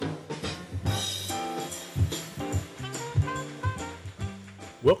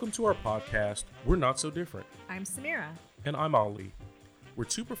Welcome to our podcast, We're Not So Different. I'm Samira. And I'm Ali. We're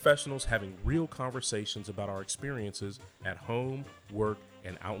two professionals having real conversations about our experiences at home, work,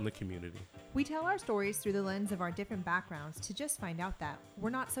 and out in the community. We tell our stories through the lens of our different backgrounds to just find out that we're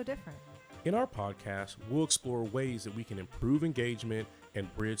not so different. In our podcast, we'll explore ways that we can improve engagement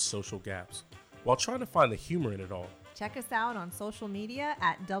and bridge social gaps while trying to find the humor in it all. Check us out on social media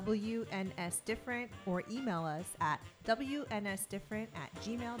at WNS Different or email us at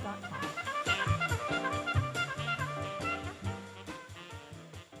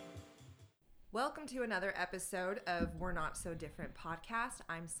wnsdifferent@gmail.com. Welcome to another episode of We're Not So Different podcast.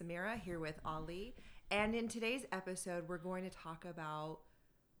 I'm Samira here with Ali. And in today's episode, we're going to talk about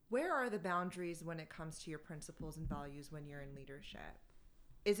where are the boundaries when it comes to your principles and values when you're in leadership?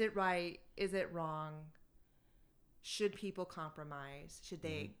 Is it right? Is it wrong? Should people compromise? Should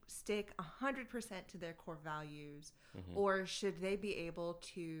they stick 100% to their core values? Or should they be able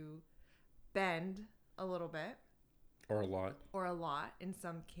to bend a little bit? Or a lot. Or a lot in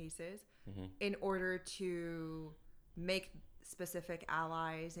some cases in order to make specific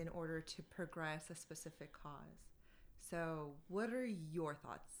allies, in order to progress a specific cause. So what are your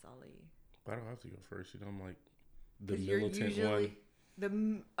thoughts, Sully? I don't have to go first. I'm like the militant one.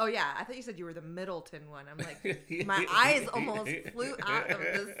 Oh yeah, I thought you said you were the Middleton one. I'm like, my eyes almost flew out of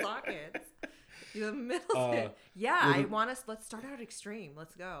the sockets. You're the Middleton. Let's start out extreme.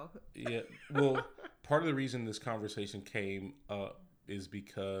 Let's go. Yeah. Well, part of the reason this conversation came up is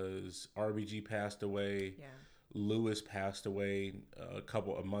because RBG passed away. Yeah. Lewis passed away a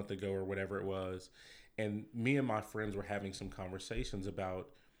month ago or whatever it was. And me and my friends were having some conversations about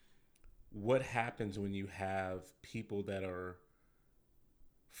what happens when you have people that are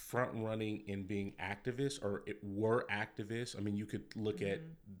front running in being activists or were activists. I mean, you could look at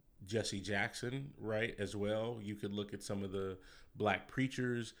Jesse Jackson, right, as well. You could look at some of the black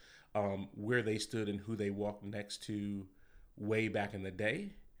preachers, where they stood and who they walked next to way back in the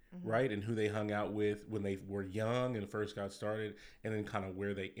day, right, and who they hung out with when they were young and first got started, and then kind of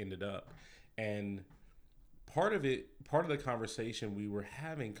where they ended up. And part of the conversation we were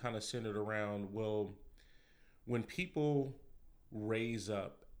having kind of centered around, well, when people raise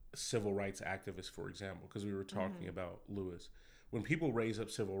up civil rights activists, for example, because we were talking about Lewis, when people raise up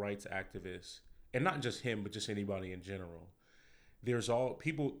civil rights activists, and not just him, but just anybody in general,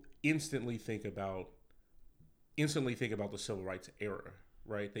 people instantly think about the civil rights era,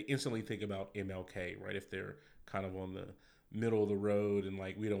 right? They instantly think about MLK, right? If they're kind of on the middle of the road and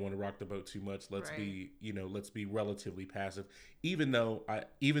like, we don't want to rock the boat too much, let's be relatively passive, even though I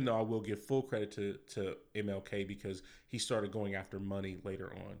will give full credit to MLK because he started going after money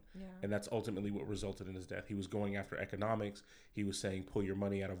later on. And that's ultimately what resulted in his death. He was going after economics. He was saying, pull your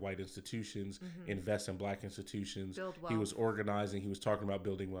money out of white institutions, invest in black institutions. Build wealth. He was organizing. He was talking about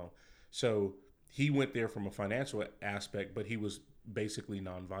building wealth. So he went there from a financial aspect, but he was basically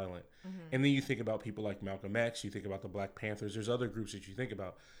nonviolent. And then you think about people like Malcolm X, you think about the Black Panthers, there's other groups that you think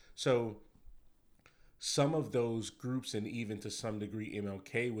about. So some of those groups, and even to some degree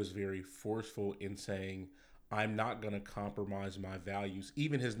MLK, was very forceful in saying, I'm not going to compromise my values,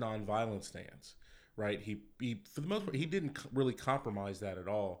 even his nonviolent stance, right? He for the most part, he didn't really compromise that at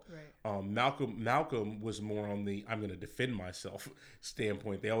all. Right. Malcolm was more on the I'm going to defend myself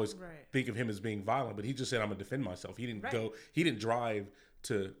standpoint. They always think of him as being violent, but he just said, I'm going to defend myself. He didn't he didn't drive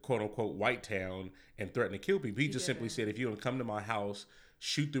to quote unquote White Town and threaten to kill people. He just simply said, if you don't come to my house,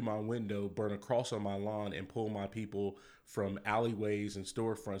 shoot through my window, burn a cross on my lawn, and pull my people from alleyways and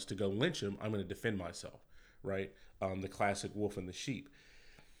storefronts to go lynch them, I'm going to defend myself, right? The classic wolf and the sheep.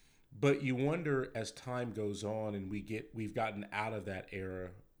 But you wonder, as time goes on and we've gotten out of that era,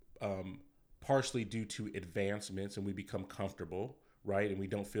 partially due to advancements, and we become comfortable, right? And we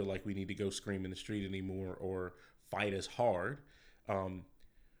don't feel like we need to go scream in the street anymore or fight as hard.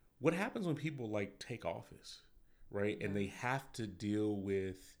 What happens when people like take office, right? And they have to deal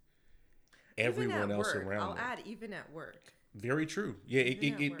with everyone else around them. I'll add, even at work. Very true. Yeah,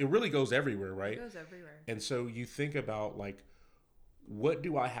 it really goes everywhere, right? It goes everywhere. And so you think about like, what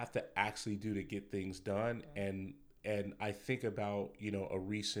do I have to actually do to get things done? And I think about, a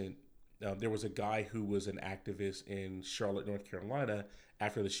recent, there was a guy who was an activist in Charlotte, North Carolina,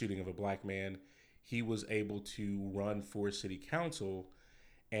 after the shooting of a black man. He was able to run for city council.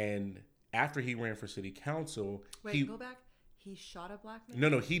 And after he ran for city council, go back. He shot a black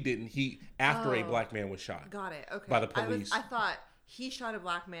man? No, he didn't. A black man was shot. Got it. Okay. By the police. I thought he shot a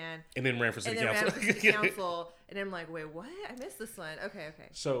black man and then ran for city council. And I'm like, wait, what? I missed this one. Okay.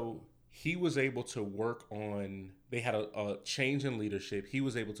 So he was able to work on, they had a change in leadership. He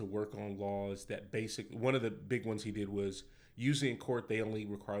was able to work on laws that one of the big ones he did was usually in court, they only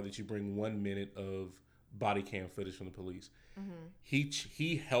require that you bring 1 minute of body cam footage from the police.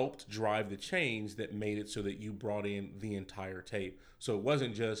 He helped drive the change that made it so that you brought in the entire tape. So it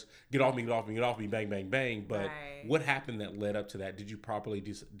wasn't just get off me, get off me, get off me, bang, bang, bang. But what happened that led up to that? Did you properly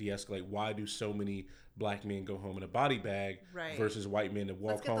de-escalate? Why do so many black men go home in a body bag versus white men that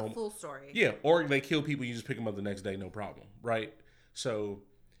walk home? Let's get the full story. Yeah, or they kill people, you just pick them up the next day, no problem, right? So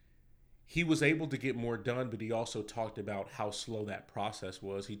he was able to get more done, but he also talked about how slow that process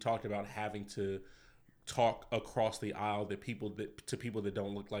was. He talked about having to talk across the aisle to people that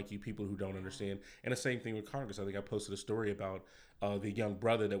don't look like you, people who don't understand. And the same thing with Congress. I think I posted a story about the young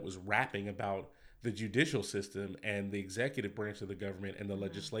brother that was rapping about the judicial system and the executive branch of the government and the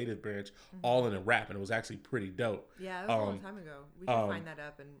legislative branch all in a rap, and it was actually pretty dope. Yeah, that was a long time ago. We should find that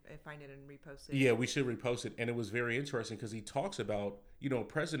up and find it and repost it. Yeah, we should repost it. And it was very interesting because he talks about,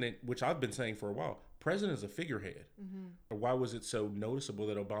 president, which I've been saying for a while, president is a figurehead. Why was it so noticeable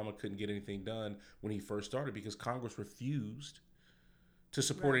that Obama couldn't get anything done when he first started? Because Congress refused to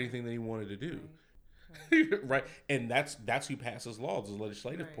support anything that he wanted to do. Right. And that's who passes laws, the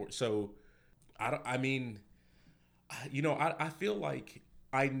legislative court. So I feel like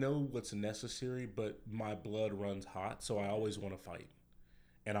I know what's necessary, but my blood runs hot, so I always want to fight.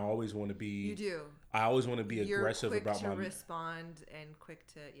 And I always want to be... You do. I always want to be aggressive about my... You're quick to respond and quick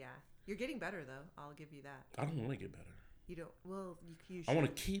to... Yeah. You're getting better, though. I'll give you that. I don't want to get better. You don't... Well, you should. I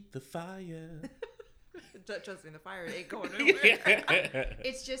want to keep the fire. Trust me, the fire ain't going nowhere.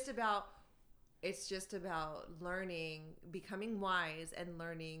 It's just about learning, becoming wise and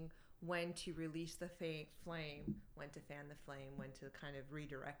learning when to release the flame, when to fan the flame, when to kind of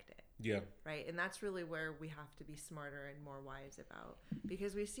redirect it. Yeah. Right? And that's really where we have to be smarter and more wise about,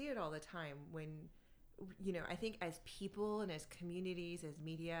 because we see it all the time when, I think as people and as communities, as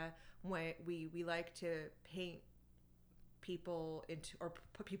media, when we like to paint people into, or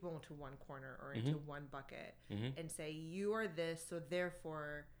put people into one corner or into one bucket and say, you are this, so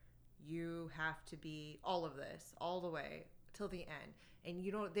therefore you have to be all of this all the way till the end. And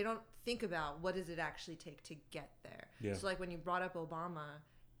they don't think about what does it actually take to get there. Yeah. So like when you brought up Obama,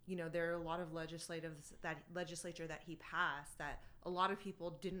 there are a lot of legislature that he passed that a lot of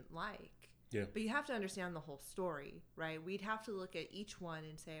people didn't like. Yeah. But you have to understand the whole story, right? We'd have to look at each one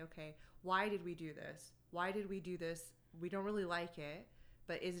and say, okay, why did we do this? Why did we do this? We don't really like it,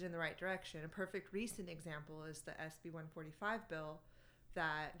 but is it in the right direction? A perfect recent example is the SB 145 bill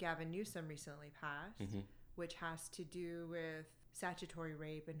that Gavin Newsom recently passed, which has to do with statutory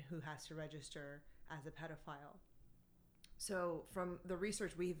rape and who has to register as a pedophile. So from the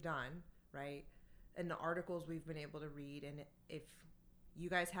research we've done, right, and the articles we've been able to read, and if you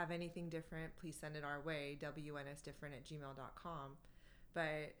guys have anything different, please send it our way, wnsdifferent@gmail.com.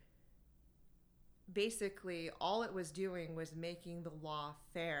 But basically all it was doing was making the law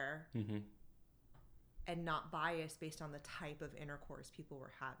fair and not biased based on the type of intercourse people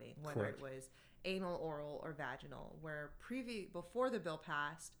were having, whether it was anal, oral, or vaginal, where before the bill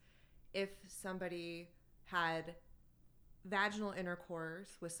passed, if somebody had vaginal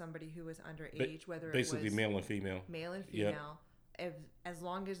intercourse with somebody who was underage, whether basically it was male and female, as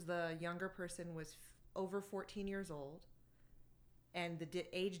long as the younger person was over 14 years old and the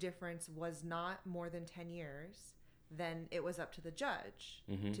age difference was not more than 10 years, then it was up to the judge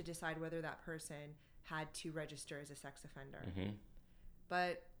to decide whether that person had to register as a sex offender.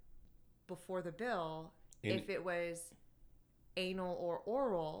 But before the bill, if it was anal or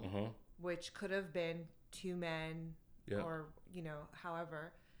oral, which could have been two men or,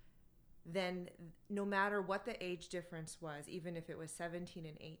 however, then no matter what the age difference was, even if it was 17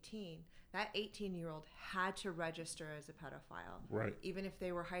 and 18, that 18-year-old had to register as a pedophile. Right. Even if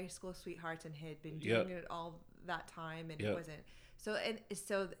they were high school sweethearts and had been doing it all that time and it wasn't. So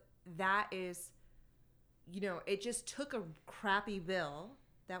that is, it just took a crappy bill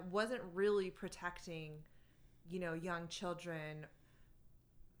that wasn't really protecting, young children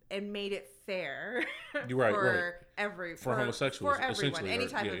and made it fair for homosexuals, for everyone, any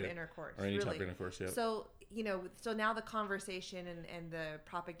type of intercourse, or any type of intercourse. Yeah. So so now the conversation and the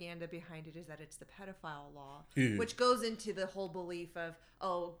propaganda behind it is that it's the pedophile law, which goes into the whole belief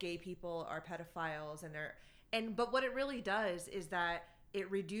of gay people are pedophiles but what it really does is that it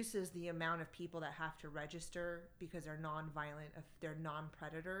reduces the amount of people that have to register because they're non-violent, they're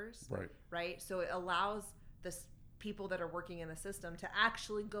non-predators. Right. So it allows the people that are working in the system to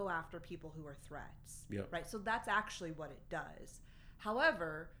actually go after people who are threats. Right. So that's actually what it does.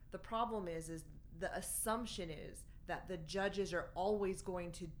 However, the problem is the assumption is that the judges are always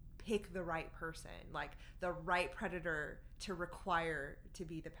going to pick the right person, like the right predator to require to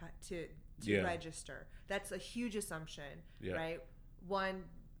be to register. That's a huge assumption, right? One,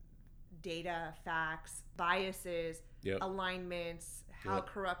 data, facts, biases, alignments, how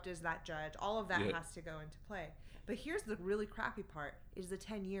corrupt is that judge? All of that has to go into play. But here's the really crappy part: is the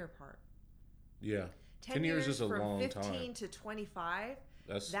 10-year part. Yeah, 10 years is a long time. From 15 to 25.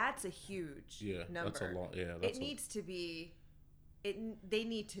 That's a huge number. That's a lot. Yeah, it needs to be. They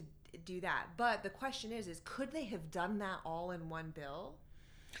need to do that. But the question is could they have done that all in one bill?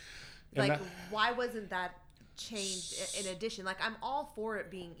 Like, why wasn't that changed in addition? Like, I'm all for it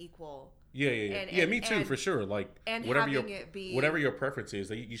being equal. Yeah, me too, for sure. Like, and whatever your preference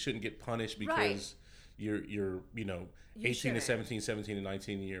is, you shouldn't get punished because you're 18 to 17 to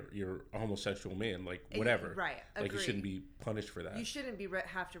 19, you're a homosexual man, like, whatever. Right. Like, agreed. you shouldn't be punished for that. You shouldn't be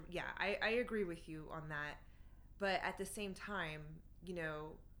have to. Yeah, I agree with you on that. But at the same time,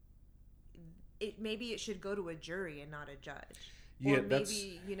 maybe it should go to a jury and not a judge. Yeah, or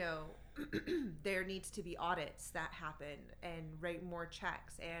maybe, there needs to be audits that happen and write more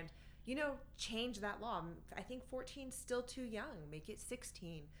checks and, change that law. I think 14 is still too young. Make it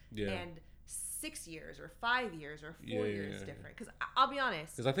 16. Yeah. And 6 years or 5 years or 4 years different. Because I'll be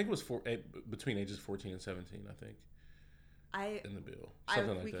honest. Because I think it was between ages 14 and 17, I think. In the bill.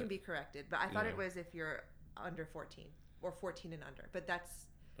 We can be corrected. But I thought it was if you're under 14 or 14 and under. But that's...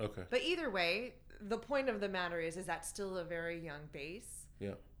 Okay. But either way, the point of the matter is that's still a very young base.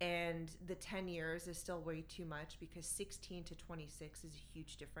 Yeah. And the 10 years is still way too much because 16 to 26 is a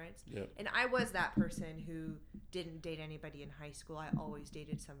huge difference. Yeah. And I was that person who didn't date anybody in high school. I always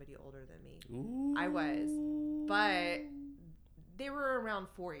dated somebody older than me. Ooh. I was. But they were around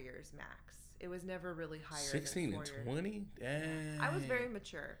 4 years max. It was never really higher 16 than 4 and years. 20? Dang. I was very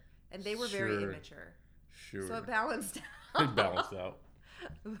mature. And they were very immature. Sure. So it balanced out. It balanced out.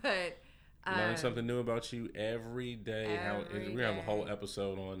 But... learn something new about you every day. We're going to have a whole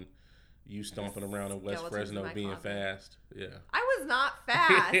episode on you stomping around in West Fresno being fast. Yeah. I was not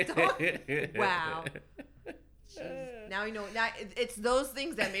fast. Wow. Jeez. Now now it's those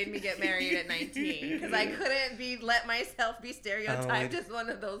things that made me get married at 19 because I couldn't let myself be stereotyped as one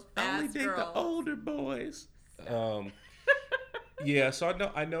of those fast girls. The older boys. Yeah, so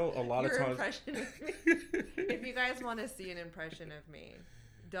I know a lot of times. Impression of me. If you guys want to see an impression of me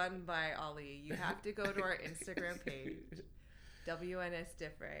done by Ollie, you have to go to our Instagram page, WNS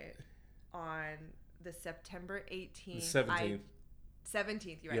Different, on the September 18th. The 17th.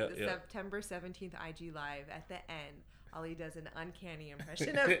 17th, you're right. September 17th IG Live. At the end, Ollie does an uncanny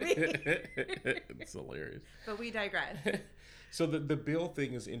impression of me. It's hilarious. But we digress. So the bill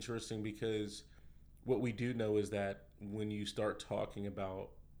thing is interesting because what we do know is that when you start talking about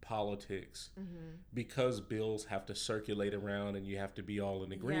politics, because bills have to circulate around and you have to be all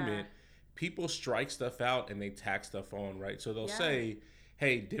in agreement, people strike stuff out and they tack stuff on, right? So they'll say,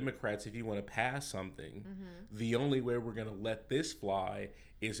 hey, Democrats, if you want to pass something, the only way we're going to let this fly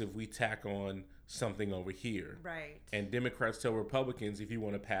is if we tack on something over here. Right. And Democrats tell Republicans, if you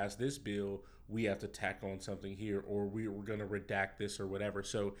want to pass this bill, we have to tack on something here, or we're going to redact this or whatever.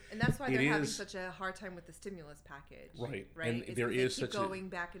 So, and that's why they're having such a hard time with the stimulus package. Right. Right. And there is such going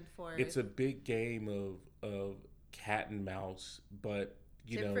back and forth. It's a big game of cat and mouse, but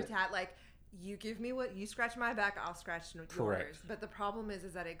tit for tat, like, you give me what you scratch my back, I'll scratch yours. Correct. But the problem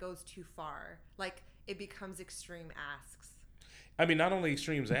is that it goes too far. Like, it becomes extreme asks. I mean, not only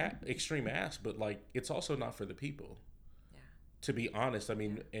extreme asks, but like it's also not for the people. Yeah. To be honest, I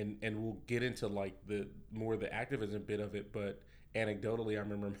mean, and we'll get into like the activism bit of it, but anecdotally, I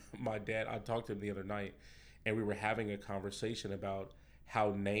remember my dad. I talked to him the other night, and we were having a conversation about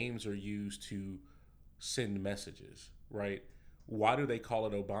how names are used to send messages. Right? Why do they call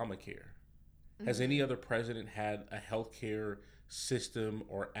it Obamacare? Has any other president had a healthcare system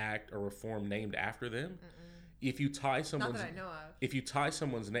or act or reform named after them? If you tie someone's, not that I know of. If you tie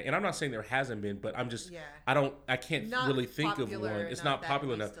someone's name, and I'm not saying there hasn't been, but I'm just, I can't not really think of one. It's not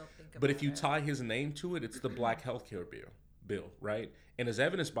popular enough. But if you tie his name to it, it's the Black Healthcare bill, right? And as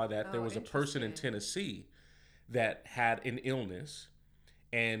evidenced by that, there was a person in Tennessee that had an illness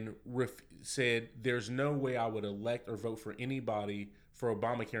and said, "There's no way I would elect or vote for anybody for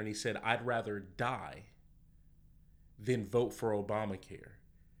Obamacare," and he said, "I'd rather die than vote for Obamacare."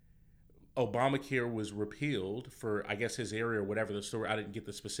 Obamacare was repealed for, I guess, his area or whatever the story. I didn't get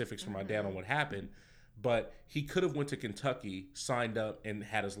the specifics from my dad on what happened, but he could have went to Kentucky, signed up, and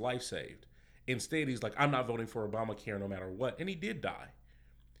had his life saved. Instead, he's like, "I'm not voting for Obamacare no matter what," and he did die.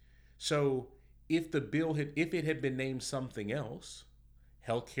 So if it had been named something else,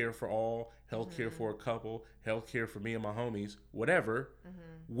 healthcare for all, healthcare for a couple, healthcare for me and my homies, whatever,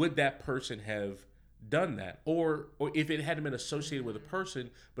 would that person have done that, or if it hadn't been associated with a person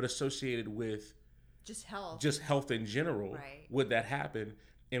but associated with just health in general, right, would that happen?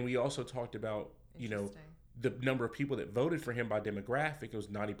 And we also talked about, the number of people that voted for him by demographic. It was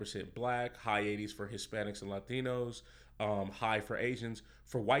 90% black, high 80s for Hispanics and Latinos, high for Asians.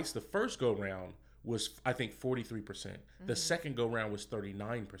 For whites, the first go round was, I think, 43%. The second go round was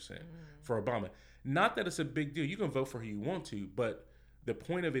 39% for Obama. Not that it's a big deal. You can vote for who you want to, but the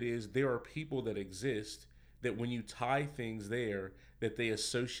point of it is there are people that exist that when you tie things there, that they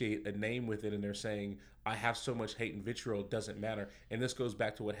associate a name with it, and they're saying, I have so much hate and vitriol, it doesn't matter. And this goes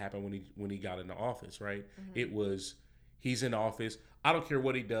back to what happened when he got into office, right? It was, he's in office, I don't care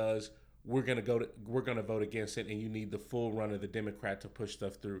what he does, we're gonna vote against it, and you need the full run of the Democrat to push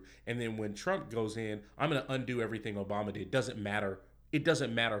stuff through. And then when Trump goes in, I'm gonna undo everything Obama did. It doesn't matter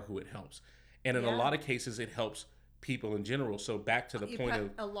who it helps. And in a lot of cases, it helps people in general. So back to the point of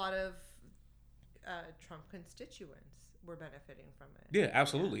a lot of Trump constituents were benefiting from it. Yeah,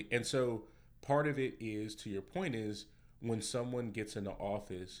 absolutely. And so part of it is, to your point, is when someone gets into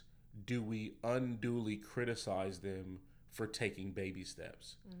office, do we unduly criticize them for taking baby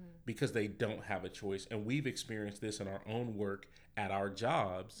steps because they don't have a choice? And we've experienced this in our own work at our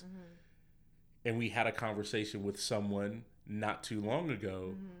jobs. And we had a conversation with someone not too long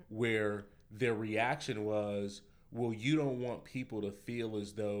ago where their reaction was, well, you don't want people to feel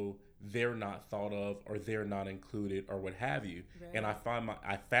as though they're not thought of or they're not included or what have you. Right. And I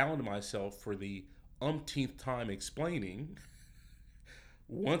found myself for the umpteenth time explaining,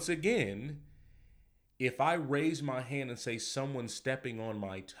 once again, if I raise my hand and say someone's stepping on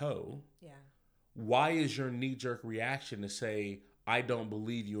my toe, why is your knee-jerk reaction to say, I don't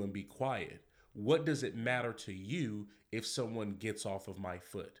believe you and be quiet? What does it matter to you if someone gets off of my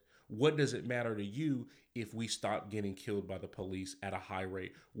foot? What does it matter to you if we stop getting killed by the police at a high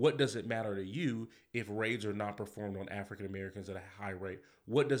rate? What does it matter to you if raids are not performed on African Americans at a high rate?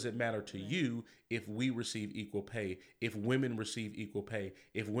 What does it matter to you if we receive equal pay, if women receive equal pay,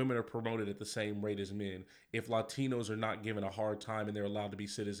 if women are promoted at the same rate as men, if Latinos are not given a hard time and they're allowed to be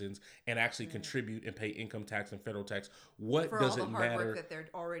citizens and actually contribute and pay income tax and federal tax? What for does all the it hard matter work that they're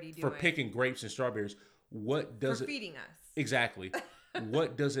already doing for picking grapes and strawberries? What does for it feeding us? Exactly.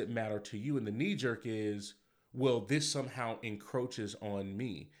 What does it matter to you? And the knee jerk is, well, this somehow encroaches on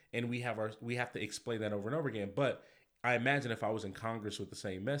me, and we have to explain that over and over again. But I imagine if I was in Congress with the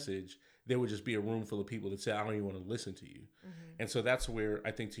same message, there would just be a room full of people that say, I don't even want to listen to you. And so that's where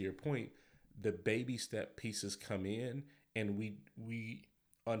I think, to your point, the baby step pieces come in, and we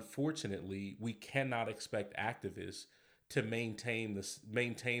unfortunately we cannot expect activists to maintain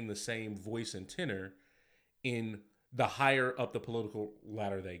the same voice and tenor in the higher up the political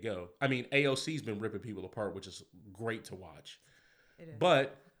ladder they go. I mean, AOC's been ripping people apart, which is great to watch. It is.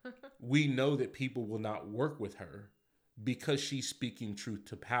 But we know that people will not work with her because she's speaking truth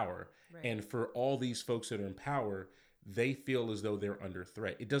to power. Right. And for all these folks that are in power, they feel as though they're under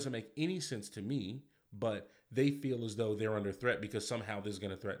threat. It doesn't make any sense to me, but they feel as though they're under threat because somehow this is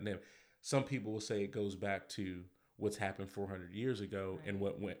going to threaten them. Some people will say it goes back to what's happened 400 years ago and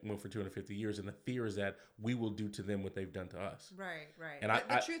what went for 250 years. And the fear is that we will do to them what they've done to us. Right. And but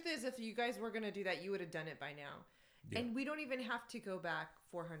the truth is, if you guys were going to do that, you would have done it by now. Yeah. And we don't even have to go back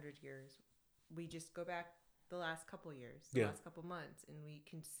 400 years. We just go back the last couple years, the last couple months, and we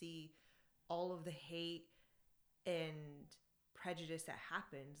can see all of the hate and prejudice that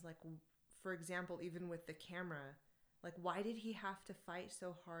happens. Like, for example, even with the camera, like, why did he have to fight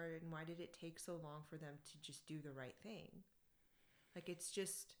so hard, and why did it take so long for them to just do the right thing? Like, it's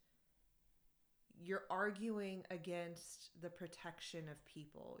just, you're arguing against the protection of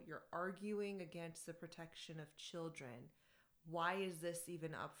people. You're arguing against the protection of children. Why is this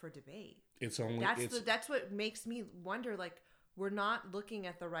even up for debate? That's what makes me wonder, like, we're not looking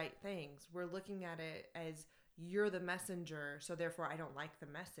at the right things. We're looking at it as, you're the messenger, so therefore I don't like the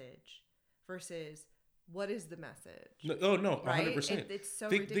message, versus, what is the message? No, 100%. It's so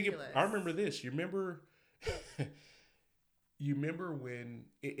ridiculous. I remember this. You remember when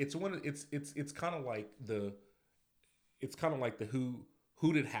it's kind of like the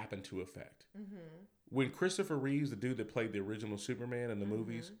who did happen to effect. Mm-hmm. When Christopher Reeves, the dude that played the original Superman in the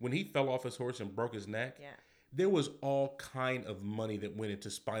movies, when he fell off his horse and broke his neck, there was all kind of money that went into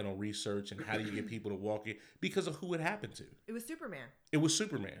spinal research and how do you get people to walk in because of who it happened to. It was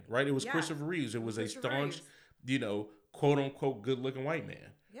Superman. Right? It was Christopher Reeves. It was a staunch, quote unquote, good looking white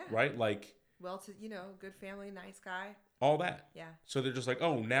man. Yeah. Right? Like, well, good family, nice guy. All that. Yeah. So they're just like,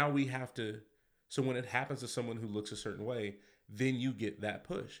 oh, now we have to. So when it happens to someone who looks a certain way, then you get that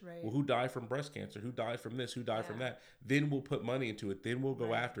push. Right. Well, who died from breast cancer? Who died from this? Who died from that? Then we'll put money into it. Then we'll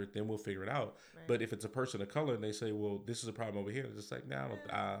go after it. Then we'll figure it out. Right. But if it's a person of color and they say, well, this is a problem over here, it's just like, no, I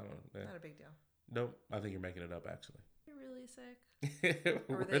don't. Not a big deal. Nope, I think you're making it up, actually. You're really sick.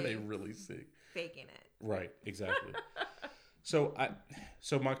 Were they really sick? Faking it. Right, exactly. So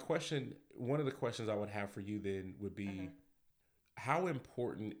my question, one of the questions I would have for you then would be, how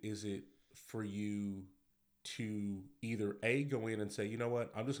important is it for you to either go in and say, you know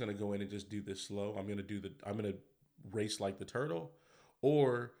what, I'm just going to go in and just do this slow. I'm going to race like the turtle,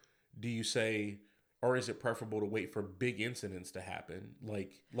 or do you say, or is it preferable to wait for big incidents to happen?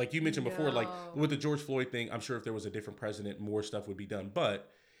 Like you mentioned before, like with the George Floyd thing, I'm sure if there was a different president, more stuff would be done. But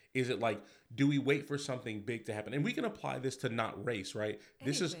is it like, do we wait for something big to happen? And we can apply this to not race, right?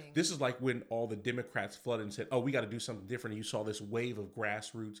 Anything. This is like when all the Democrats flooded and said, oh, we got to do something different. And you saw this wave of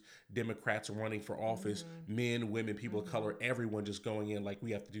grassroots Democrats running for office, men, women, people of color, everyone just going in like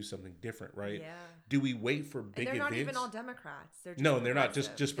we have to do something different, right? Yeah. Do we wait for big events? They're not even all Democrats. They're just they're not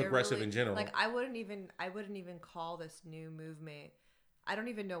just progressive really, in general. Like I wouldn't even call this new movement. I don't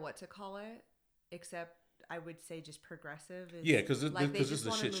even know what to call it, except I would say just progressive. Because this is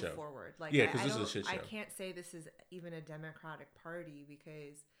a shit show. Forward. Like, because this is a shit show. I can't say this is even a Democratic Party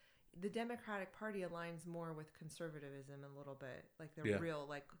because the Democratic Party aligns more with conservatism a little bit. Like they're real,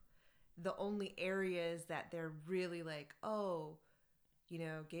 like the only areas that they're really like, oh,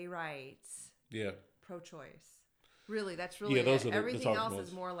 gay rights, pro-choice. Really, that's really those are everything else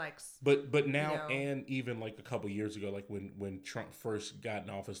is more like. But now and even like a couple years ago, like when Trump first got in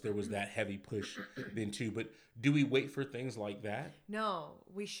office, there was that heavy push then too. But do we wait for things like that? No,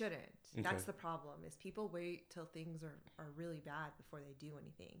 we shouldn't. Okay. That's the problem. Is people wait till things are really bad before they do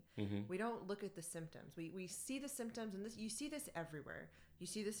anything. We don't look at the symptoms. We see the symptoms, and you see this everywhere. You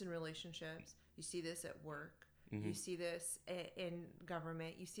see this in relationships. You see this at work. You see this in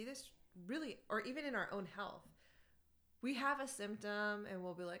government. You see this really, or even in our own health. We have a symptom and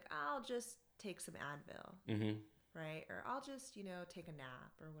we'll be like, I'll just take some Advil, right? Or I'll just, take a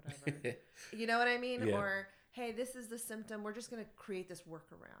nap or whatever. You know what I mean? Yeah. Or, hey, this is the symptom. We're just going to create this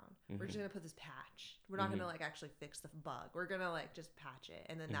workaround. We're just going to put this patch. We're not going to actually fix the bug. We're going to just patch it.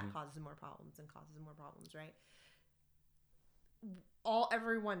 And then that causes more problems and causes more problems, right?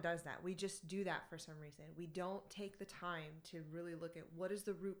 Everyone does that. We just do that for some reason. We don't take the time to really look at what is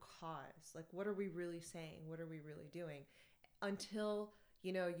the root cause. Like, what are we really saying? What are we really doing? Until,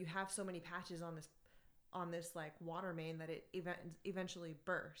 you have so many patches on this like water main that it eventually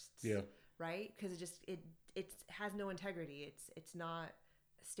bursts. Yeah. Right? Because it has no integrity. It's not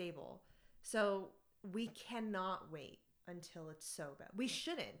stable. So we cannot wait until it's so bad. We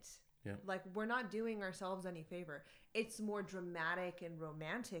shouldn't. Yeah. Like, we're not doing ourselves any favor. It's more dramatic and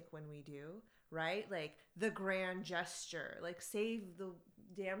romantic when we do, right? Like the grand gesture, like save the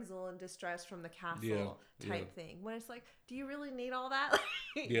damsel in distress from the castle type thing. When it's like, do you really need all that?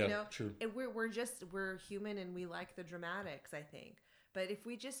 True. And we're human and we like the dramatics, I think. But if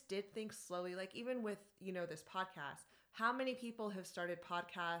we just did things slowly, like even with, this podcast, how many people have started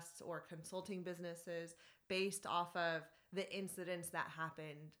podcasts or consulting businesses based off of the incidents that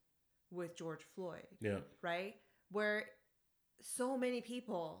happened with George Floyd? Yeah. Right? Where so many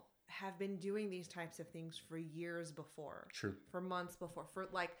people have been doing these types of things for years before. True. For months before.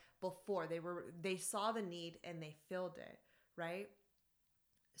 Before they saw the need and they filled it, right?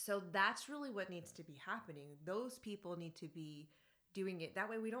 So that's really what needs to be happening. Those people need to be doing it. That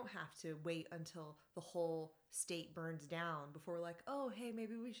way we don't have to wait until the whole state burns down before we're like, oh, hey,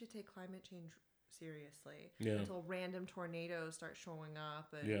 maybe we should take climate change seriously. Yeah. Until random tornadoes start showing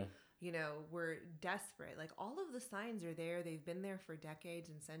up and we're desperate. Like, all of the signs are there. They've been there for decades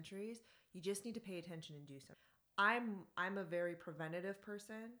and centuries. You just need to pay attention and do something. I'm a very preventative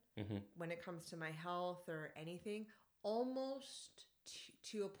person when it comes to my health or anything, almost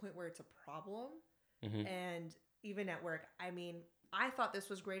to a point where it's a problem. And even at work, I thought this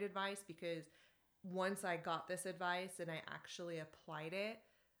was great advice because once I got this advice and I actually applied it,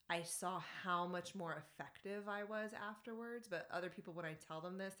 I saw how much more effective I was afterwards. But other people, when I tell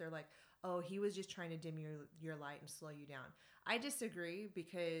them this, they're like, oh, he was just trying to dim your light and slow you down. I disagree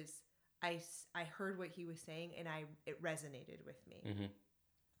because I heard what he was saying and it resonated with me.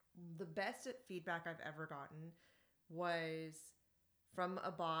 The best feedback I've ever gotten was from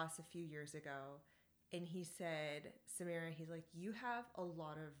a boss a few years ago. And he said, Samira, he's like, you have a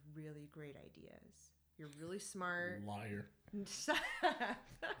lot of really great ideas. You're really smart. Liar.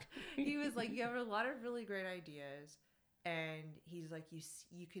 He was like, you have a lot of really great ideas. And he's like,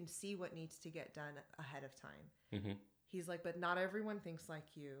 you can see what needs to get done ahead of time. He's like, but not everyone thinks like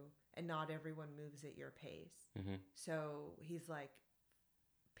you, and not everyone moves at your pace. Mm-hmm. So he's like,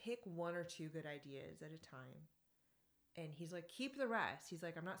 pick one or two good ideas at a time. And he's like, keep the rest. He's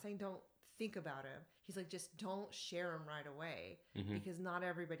like, I'm not saying don't think about him. He's like, just don't share them right away because not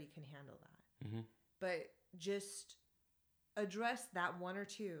everybody can handle that. Mm-hmm. But just address that one or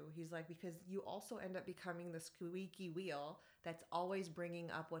two. He's like, because you also end up becoming the squeaky wheel that's always bringing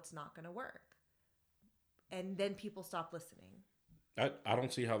up what's not going to work. And then people stop listening. I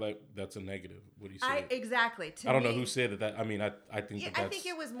don't see how that's a negative. What do you say? Exactly. I don't know who said it. I mean, I think I think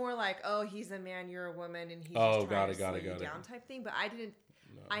it was more like, oh, he's a man, you're a woman, and he's just just trying to slow you down type thing. But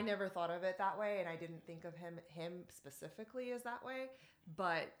I never thought of it that way, and I didn't think of him specifically as that way.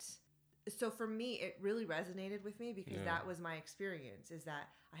 But so for me, it really resonated with me because that was my experience. Is that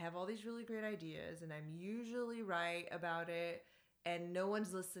I have all these really great ideas, and I'm usually right about it. And no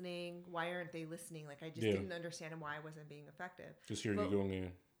one's listening. Why aren't they listening? Like, I just didn't understand why I wasn't being effective. Because here you go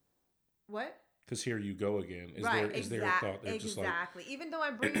again. What? Because here you go again. Is there a thought? Exactly. Even though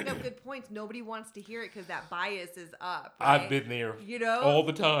I'm bringing up good points, nobody wants to hear it because that bias is up. Right? I've been there. All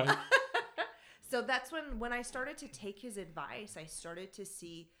the time. So that's when I started to take his advice, I started to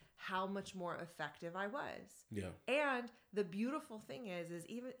see how much more effective I was. Yeah. And the beautiful thing is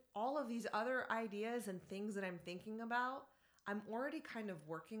even all of these other ideas and things that I'm thinking about, I'm already kind of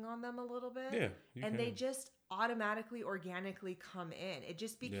working on them a little bit. Yeah. And they just automatically, organically come in. It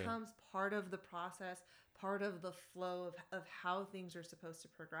just becomes part of the process, part of the flow of how things are supposed to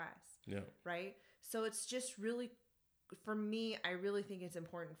progress. Yeah. Right? So it's just really, for me, I really think it's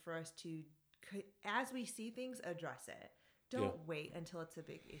important for us to, as we see things, address it. Don't wait until it's a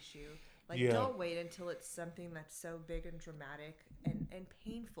big issue. Don't wait until it's something that's so big and dramatic and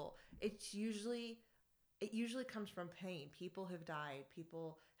painful. It usually comes from pain. People have died.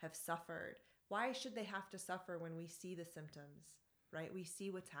 People have suffered. Why should they have to suffer when we see the symptoms, right? We see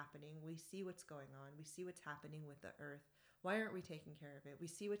what's happening. We see what's going on. We see what's happening with the earth. Why aren't we taking care of it? We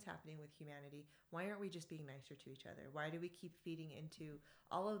see what's happening with humanity. Why aren't we just being nicer to each other? Why do we keep feeding into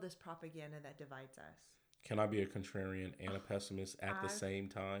all of this propaganda that divides us? Can I be a contrarian and a pessimist at the same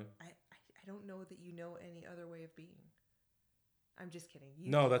time? I don't know that you know any other way of being. I'm just kidding.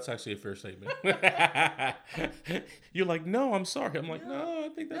 No, that's actually a fair statement. You're like, no, I'm sorry. I'm like, no, I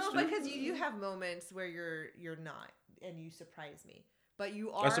think that's true. No, because you have moments where you're not, and you surprise me. But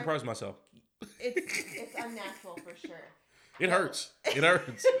you are. I surprise myself. It's unnatural for sure. It hurts. It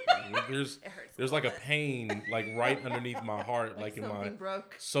hurts. There's like a pain like right underneath my heart, like in my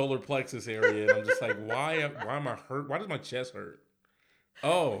solar plexus area, and I'm just like, why am I hurt? Why does my chest hurt?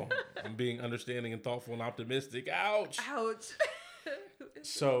 Oh, I'm being understanding and thoughtful and optimistic. Ouch.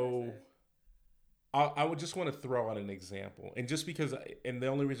 So I would just want to throw out an example. And just because, and the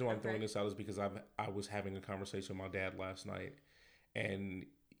only reason why I'm throwing this out is because I was having a conversation with my dad last night, and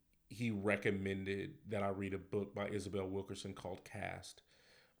he recommended that I read a book by Isabel Wilkerson called Caste,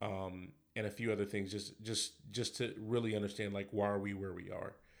 and a few other things, just to really understand, like, why are we where we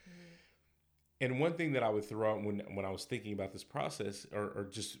are? And one thing that I would throw out when I was thinking about this process, or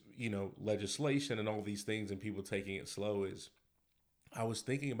just, legislation and all these things and people taking it slow, is I was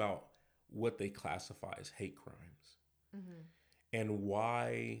thinking about what they classify as hate crimes and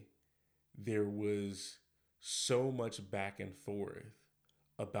why there was so much back and forth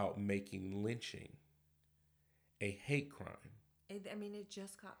about making lynching a hate crime. It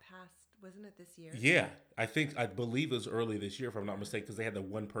just got passed. Wasn't it this year? Yeah, I believe it was early this year, if I'm not mistaken, because they had the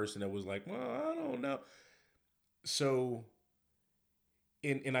one person that was like, well, I don't know. So,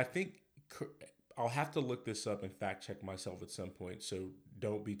 and I think I'll have to look this up and fact check myself at some point, so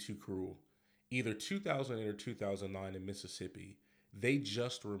don't be too cruel. Either 2008 or 2009 in Mississippi, they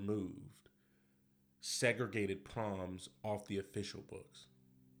just removed segregated proms off the official books.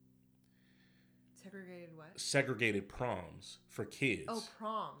 Segregated what? Segregated proms for kids. Oh,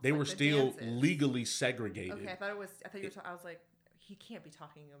 proms. They were still legally segregated. Okay, I thought you were talking. I was like, he can't be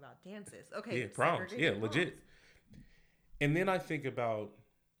talking about dances. Okay. Yeah, proms. Yeah, proms. Legit. And then I think about,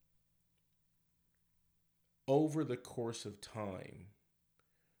 over the course of time,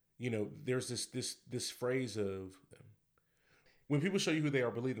 there's this phrase of, when people show you who they are,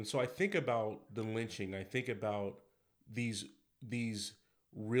 believe them. So I think about the lynching. I think about these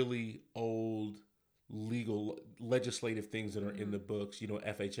really old legal legislative things that are in the books,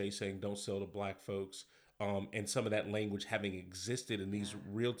 FHA saying don't sell to black folks, and some of that language having existed in these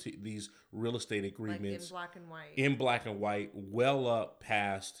real estate agreements, like in black and white, well up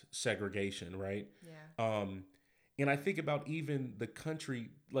past segregation, right? Yeah. And I think about even the country,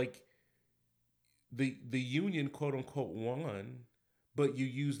 like the union, quote unquote, won, but you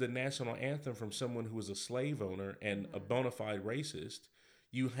use the national anthem from someone who was a slave owner and a bona fide racist.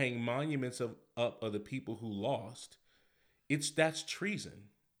 You hang monuments up of the people who lost. That's treason.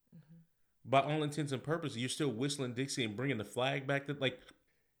 By all intents and purposes, you're still whistling Dixie and bringing the flag back.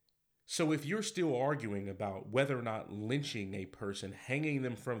 So if you're still arguing about whether or not lynching a person, hanging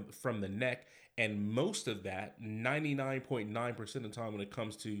them from the neck, and most of that, 99.9% of the time when it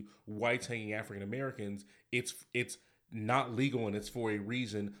comes to whites hanging African Americans, it's not legal and it's for a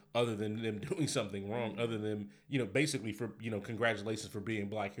reason other than them doing something wrong, other than, basically for, congratulations for being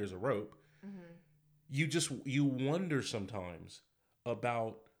black, here's a rope. You wonder sometimes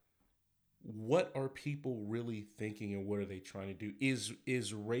about what are people really thinking and what are they trying to do?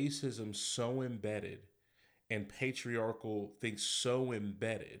 Is racism so embedded and patriarchal things so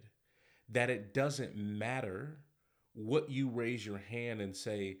embedded that it doesn't matter what you raise your hand and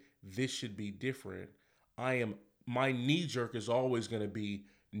say, this should be different? My knee jerk is always going to be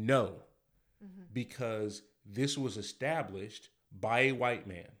no, because this was established by a white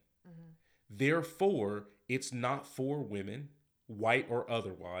man. Therefore, it's not for women, white or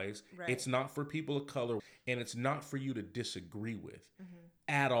otherwise. Right. It's not for people of color, and it's not for you to disagree with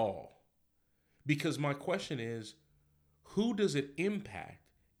at all. Because my question is, who does it impact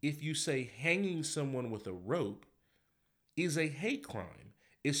if you say hanging someone with a rope is a hate crime,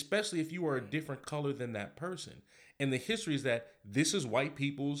 especially if you are a different color than that person? And the history is that this is white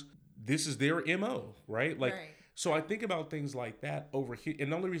people's, this is their MO, right? Like, right. So I think about things like that over here.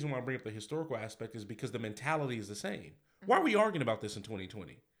 And the only reason why I bring up the historical aspect is because the mentality is the same. Why are we arguing about this in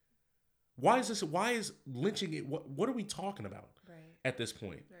 2020? Why is lynching it? What are we talking about at this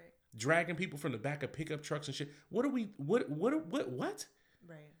point? Right. Dragging people from the back of pickup trucks and shit. What? Right.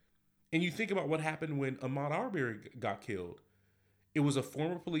 And you think about what happened when Ahmaud Arbery got killed. It was a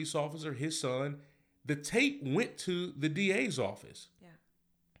former police officer, his son. The tape went to the DA's office. Yeah.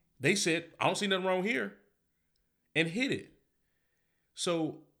 They said, I don't see nothing wrong here, and hid it.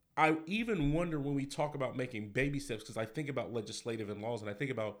 So I even wonder when we talk about making baby steps, because I think about legislative and laws, and I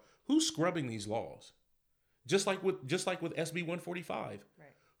think about who's scrubbing these laws. Just like with SB 145. Right.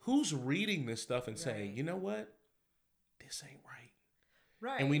 Who's reading this stuff and saying, you know what? This ain't right.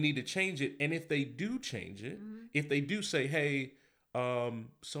 Right. And we need to change it. And if they do change it, if they do say, hey,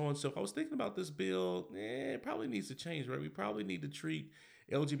 so-and-so, I was thinking about this bill, it probably needs to change, right? We probably need to treat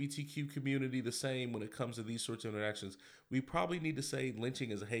LGBTQ community the same when it comes to these sorts of interactions. We probably need to say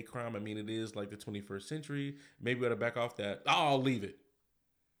lynching is a hate crime. I mean, it is like the 21st century. Maybe we ought to back off that. Oh, I'll leave it.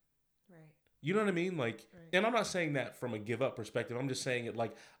 Right. You know what I mean? Like, and I'm not saying that from a give up perspective. I'm just saying it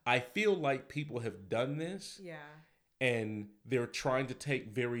like, I feel like people have done this. Yeah. And they're trying to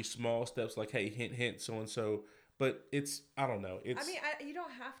take very small steps like, hey, hint, hint, so-and-so. But it's, I don't know. It's. I mean, you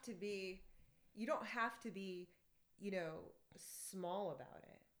don't have to be, small about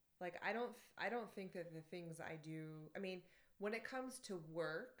it. Like, I don't think that the things I do, I mean, when it comes to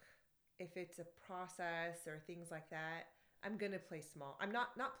work, if it's a process or things like that, I'm going to play small. I'm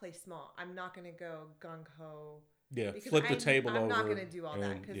not play small. I'm not going to go gung-ho. Yeah, flip the table over. I'm not going to do all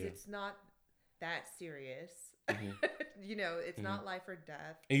that because it's not that serious. It's not life or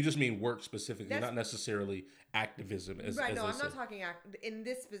death. And you just mean work specifically, not necessarily activism. I'm not talking in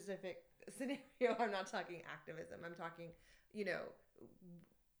this specific scenario. I'm not talking activism. I'm talking,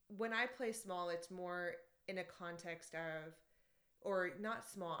 when I play small, it's more in a context of, or not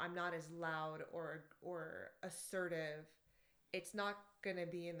small. I'm not as loud or assertive. It's not going to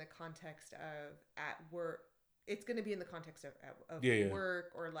be in the context of at work. It's going to be in the context of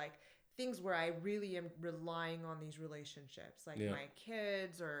work or like things where I really am relying on these relationships, like my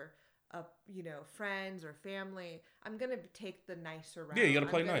kids or, friends or family. I'm going to take the nicer route. Yeah, you got to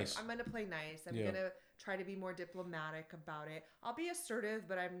play nice. I'm going to play nice. I'm going to try to be more diplomatic about it. I'll be assertive,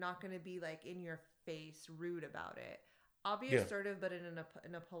 but I'm not going to be like in your face rude about it. I'll be assertive, but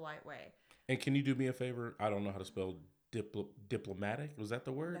in a polite way. And can you do me a favor? I don't know how to spell diplomatic. Was that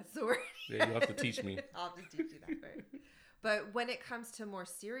the word? That's the word. Yeah, you'll have to teach me. I'll have to teach you that word. But when it comes to more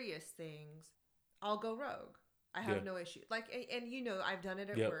serious things, I'll go rogue. I have no issue. Like, and I've done it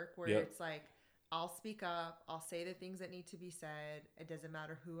at work where it's like, I'll speak up. I'll say the things that need to be said. It doesn't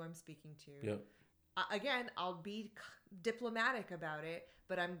matter who I'm speaking to. Yep. Again, I'll be diplomatic about it,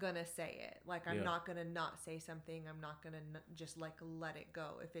 but I'm going to say it. Like, I'm not going to not say something. I'm not going to just like let it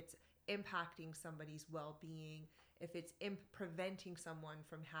go. If it's impacting somebody's well-being, if it's preventing someone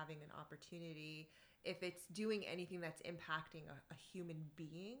from having an opportunity, if it's doing anything that's impacting a human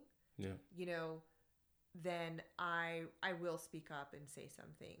being, then I will speak up and say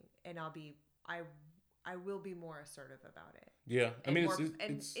something, and I will be more assertive about it. Yeah, I mean,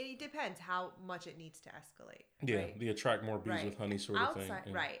 it depends how much it needs to escalate. Yeah, right? The attract more bees with honey sort of thing.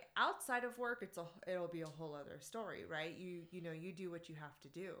 Yeah. Right. Outside of work, it'll be a whole other story, right? You do what you have to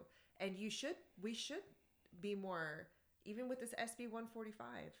do, and we should be more, even with this SB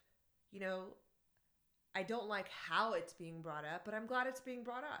 145. I don't like how it's being brought up, but I'm glad it's being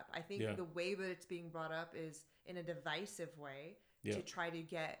brought up. I think the way that it's being brought up is in a divisive way to try to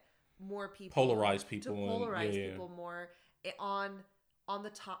get more people polarize people more on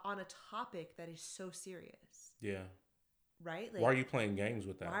a topic that is so serious. Yeah. Right? Why are you playing games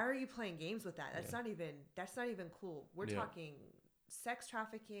with that? Why are you playing games with that? That's not even cool. We're talking sex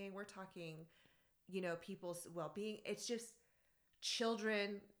trafficking. We're talking, people's well-being. It's just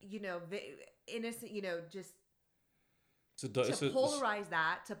children, innocent, just to polarize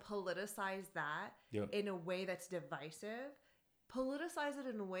that, to politicize that in a way that's divisive. Politicize it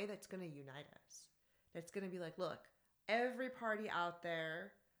in a way that's going to unite us. That's going to be like, look, every party out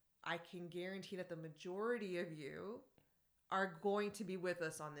there, I can guarantee that the majority of you are going to be with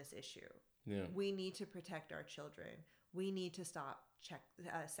us on this issue. Yeah. We need to protect our children. We need to stop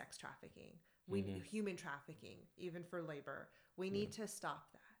sex trafficking. We need human trafficking, even for labor. We need to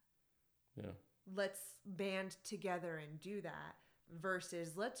stop that. Yeah. Let's band together and do that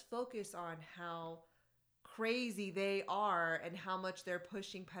versus let's focus on how crazy they are and how much they're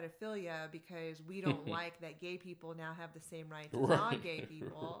pushing pedophilia because we don't like that gay people now have the same rights as non-gay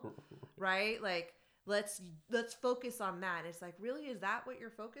people, right? Like let's focus on that. It's like, really, is that what you're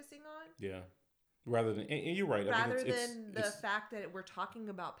focusing on? Yeah. Rather than, and you're right. Rather than the fact that we're talking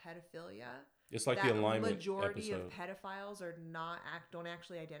about pedophilia. It's like the alignment majority episode. of pedophiles don't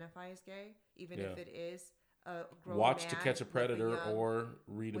actually identify as gay, even if it is a grown Watch man To Catch a Predator or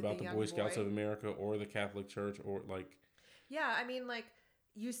read with about a the young Boy Scouts boy. of America or the Catholic Church or like. Yeah, I mean, like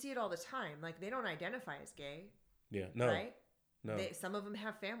you see it all the time. Like they don't identify as gay. Yeah. No. Right. No. Some of them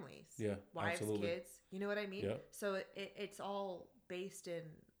have families. Yeah. Wives, absolutely. kids. You know what I mean? Yeah. So it's all based in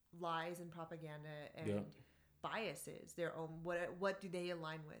lies and propaganda and biases. Their own. What do they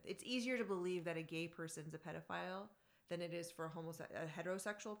align with? It's easier to believe that a gay person's a pedophile than it is for a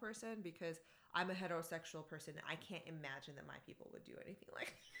heterosexual person, because I'm a heterosexual person. I can't imagine that my people would do anything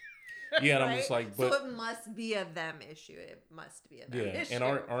like that. Yeah, and right? I'm just like, so it must be a them issue. It must be a them issue. And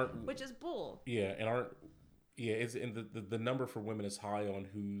aren't which is bull. Yeah, and it's and the number for women is high on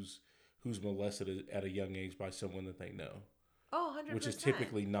who's molested at a young age by someone that they know. Oh, 100%. Which is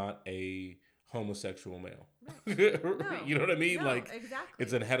typically not a homosexual male. Right. No, you know what I mean? No, like exactly.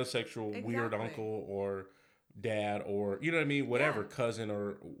 It's a heterosexual weird uncle or dad or you know what I mean, whatever, cousin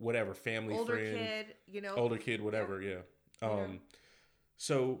or whatever, family older friend, kid, older kid, whatever.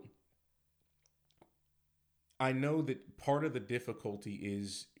 So I know that part of the difficulty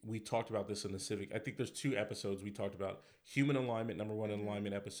is, we talked about this in the civic. I think there's 2 episodes we talked about: human alignment, number 1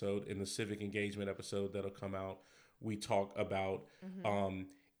 alignment episode, and the civic engagement episode that'll come out. We talk about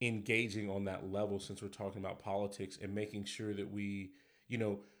engaging on that level, since we're talking about politics, and making sure that we,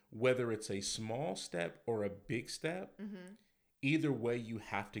 whether it's a small step or a big step, either way you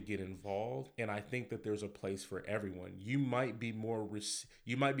have to get involved. And I think that there's a place for everyone. You might be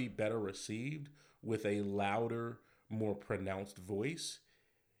better received with a louder, more pronounced voice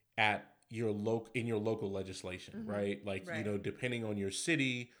at in your local legislation, right? Like, depending on your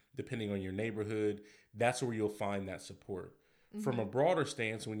city, depending on your neighborhood, that's where you'll find that support. From a broader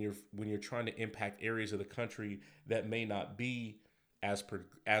stance, when you're trying to impact areas of the country that may not be as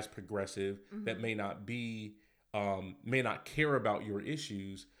progressive, that may not care about your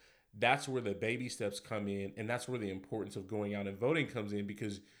issues, that's where the baby steps come in, and that's where the importance of going out and voting comes in,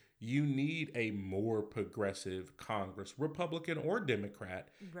 because you need a more progressive Congress, Republican or Democrat.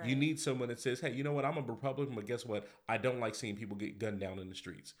 Right. You need someone that says, hey, you know what? I'm a Republican, but guess what? I don't like seeing people get gunned down in the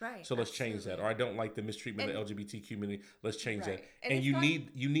streets. Right. So let's change that. Or I don't like the mistreatment of the LGBT community. Let's change that. And you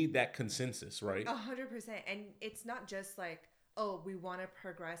need that consensus, right? 100%. And it's not just like, oh, we want to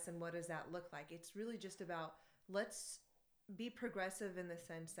progress, and what does that look like? It's really just about, let's be progressive in the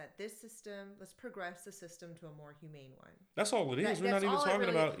sense that let's progress the system to a more humane one. That's all it is. We're not even talking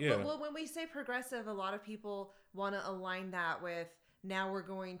about, But when we say progressive, a lot of people want to align that with, now we're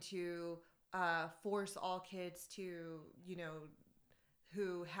going to force all kids to,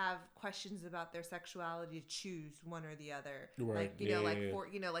 who have questions about their sexuality to choose one or the other. Right.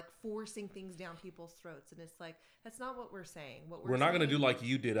 Like, forcing things down people's throats. And it's like, that's not what we're saying. We're not going to do like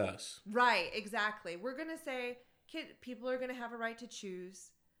you did us. Right, exactly. We're going to say, people are going to have a right to choose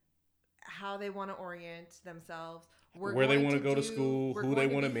how they want to orient themselves. Where they want to go to school, who they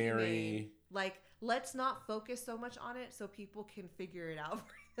want to marry. Like, let's not focus so much on it so people can figure it out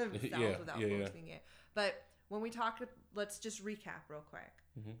for themselves without forcing it. But when we talk, let's just recap real quick.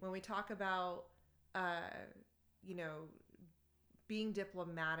 Mm-hmm. When we talk about, being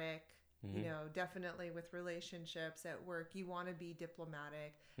diplomatic, definitely with relationships at work, you want to be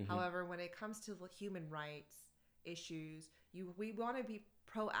diplomatic. Mm-hmm. However, when it comes to human rights issues, we want to be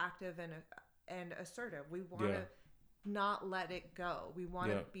proactive and assertive. We want to not let it go. We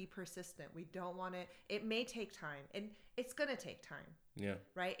want to be persistent. We don't want it. It may take time, and it's going to take time. Yeah.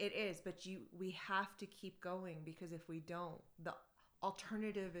 Right? It is, but we have to keep going, because if we don't, the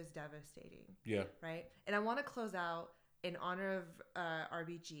alternative is devastating. Yeah. Right? And I want to close out in honor of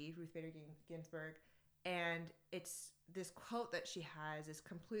RBG, Ruth Bader Ginsburg, and it's this quote that she has is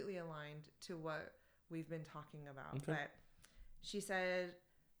completely aligned to what we've been talking about. Okay. But she said,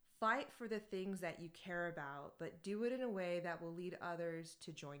 "Fight for the things that you care about, but do it in a way that will lead others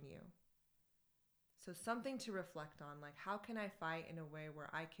to join you." So something to reflect on, like, how can I fight in a way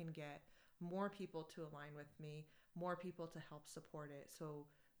where I can get more people to align with me, more people to help support it, so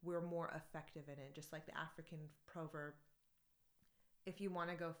we're more effective in it. Just like the African proverb, if you want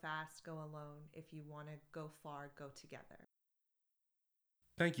to go fast, go alone. If you want to go far, go together.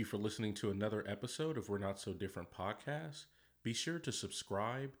 Thank you for listening to another episode of We're Not So Different podcast. Be sure to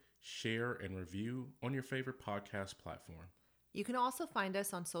subscribe, share, and review on your favorite podcast platform. You can also find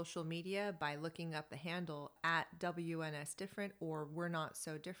us on social media by looking up the handle at WNS Different or We're Not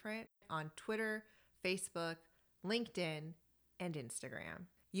So Different on Twitter, Facebook, LinkedIn, and Instagram.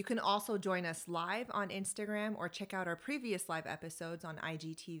 You can also join us live on Instagram or check out our previous live episodes on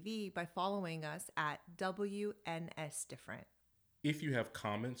IGTV by following us at WNS Different. If you have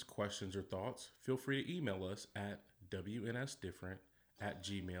comments, questions, or thoughts, feel free to email us at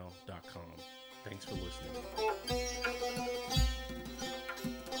wnsdifferent@gmail.com. Thanks for listening.